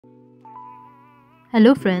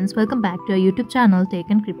Hello friends, welcome back to our YouTube channel Tech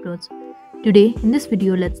and Cryptos. Today in this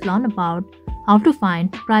video let's learn about how to find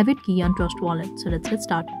private key on TrustWallet. So let's get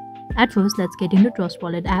started. At first let's get into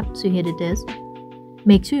TrustWallet app. So here it is.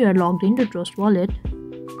 Make sure you are logged into TrustWallet.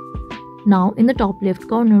 Now in the top left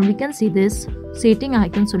corner we can see this setting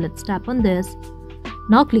icon. So let's tap on this.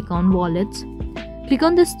 Now click on wallets. Click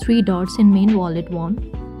on these three dots in main wallet one.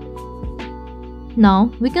 Now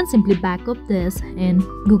we can simply back up this in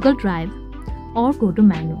Google Drive or go to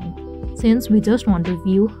manual, since we just want to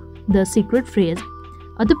view the secret phrase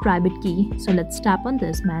or the private key. So let's tap on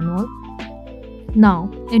this manual. Now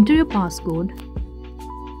enter your passcode.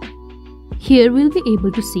 Here we'll be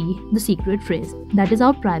able to see the secret phrase, that is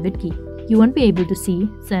our private key. You won't be able to see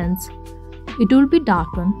since it will be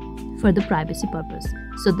darkened for the privacy purpose.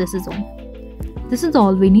 So this is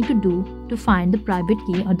all we need to do to find the private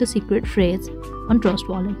key or the secret phrase on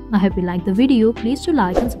TrustWallet. I hope you liked the video. Please do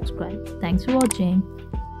like and subscribe. Thanks for watching.